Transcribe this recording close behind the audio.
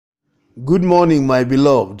Good morning, my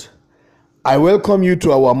beloved. I welcome you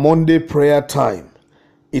to our Monday prayer time.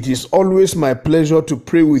 It is always my pleasure to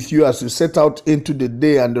pray with you as you set out into the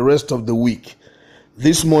day and the rest of the week.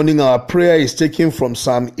 This morning, our prayer is taken from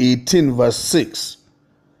Psalm 18, verse 6.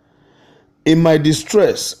 In my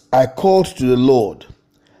distress, I called to the Lord.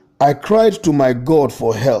 I cried to my God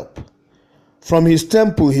for help. From his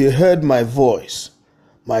temple, he heard my voice.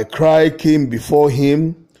 My cry came before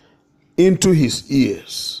him into his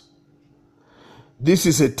ears. This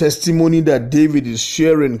is a testimony that David is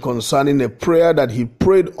sharing concerning a prayer that he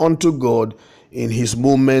prayed unto God in his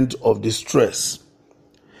moment of distress.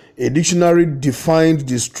 A dictionary defined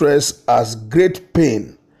distress as great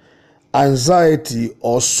pain, anxiety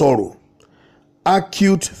or sorrow,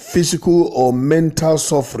 acute physical or mental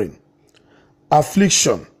suffering,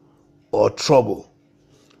 affliction or trouble.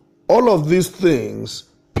 All of these things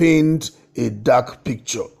paint a dark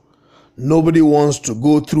picture. Nobody wants to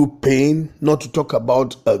go through pain, not to talk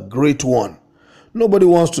about a great one. Nobody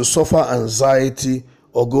wants to suffer anxiety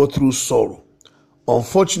or go through sorrow.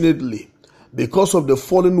 Unfortunately, because of the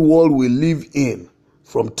fallen world we live in,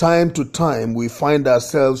 from time to time we find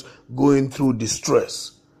ourselves going through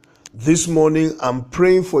distress. This morning, I'm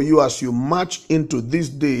praying for you as you march into this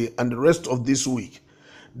day and the rest of this week,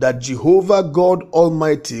 that Jehovah God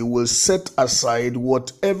Almighty will set aside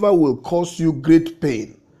whatever will cause you great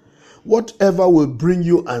pain, whatever will bring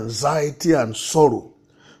you anxiety and sorrow,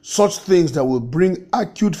 such things that will bring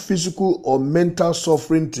acute physical or mental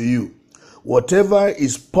suffering to you, whatever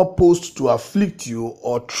is purposed to afflict you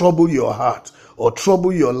or trouble your heart or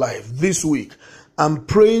trouble your life this week, I'm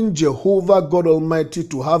praying Jehovah God Almighty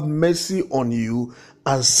to have mercy on you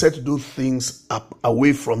and set those things up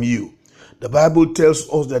away from you. The Bible tells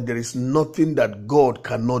us that there is nothing that God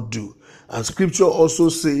cannot do. And scripture also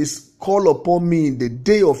says, call upon me in the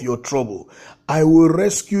day of your trouble. I will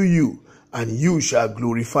rescue you and you shall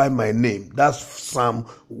glorify my name. That's Psalm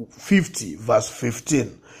 50 verse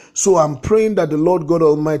 15. So I'm praying that the Lord God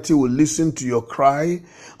Almighty will listen to your cry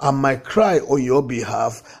and my cry on your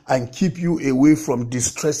behalf and keep you away from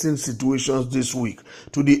distressing situations this week,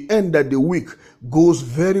 to the end that the week goes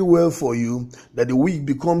very well for you, that the week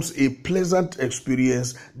becomes a pleasant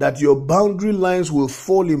experience, that your boundary lines will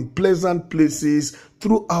fall in pleasant places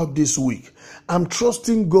throughout this week. I'm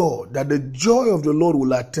trusting God that the joy of the Lord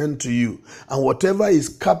will attend to you, and whatever is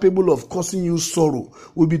capable of causing you sorrow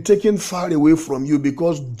will be taken far away from you,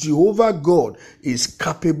 because Jehovah God is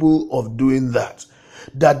capable of doing that.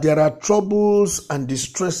 That there are troubles and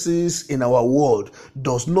distresses in our world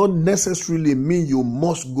does not necessarily mean you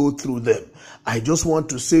must go through them. I just want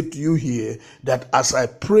to say to you here that as I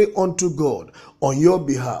pray unto God on your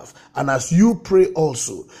behalf, and as you pray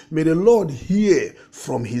also, may the Lord hear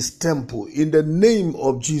from his temple in the name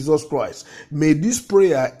of Jesus Christ. May this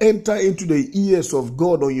prayer enter into the ears of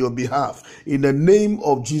God on your behalf in the name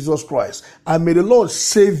of Jesus Christ. And may the Lord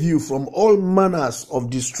save you from all manners of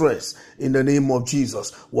distress in the name of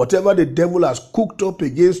Jesus. Whatever the devil has cooked up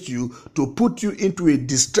against you to put you into a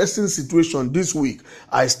distressing situation this week,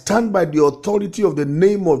 I stand by the authority of the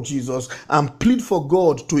name of Jesus and plead for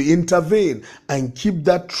God to intervene and keep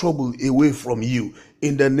that trouble away from you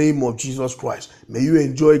in the name of Jesus Christ. May you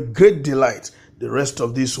enjoy great delight the rest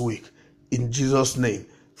of this week in Jesus' name.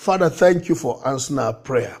 Father, thank you for answering our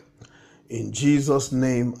prayer. In Jesus'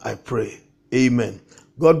 name I pray. Amen.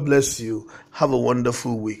 God bless you. Have a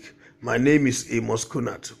wonderful week. My name is Amos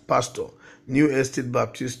Kunat, Pastor, New Estate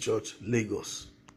Baptist Church, Lagos.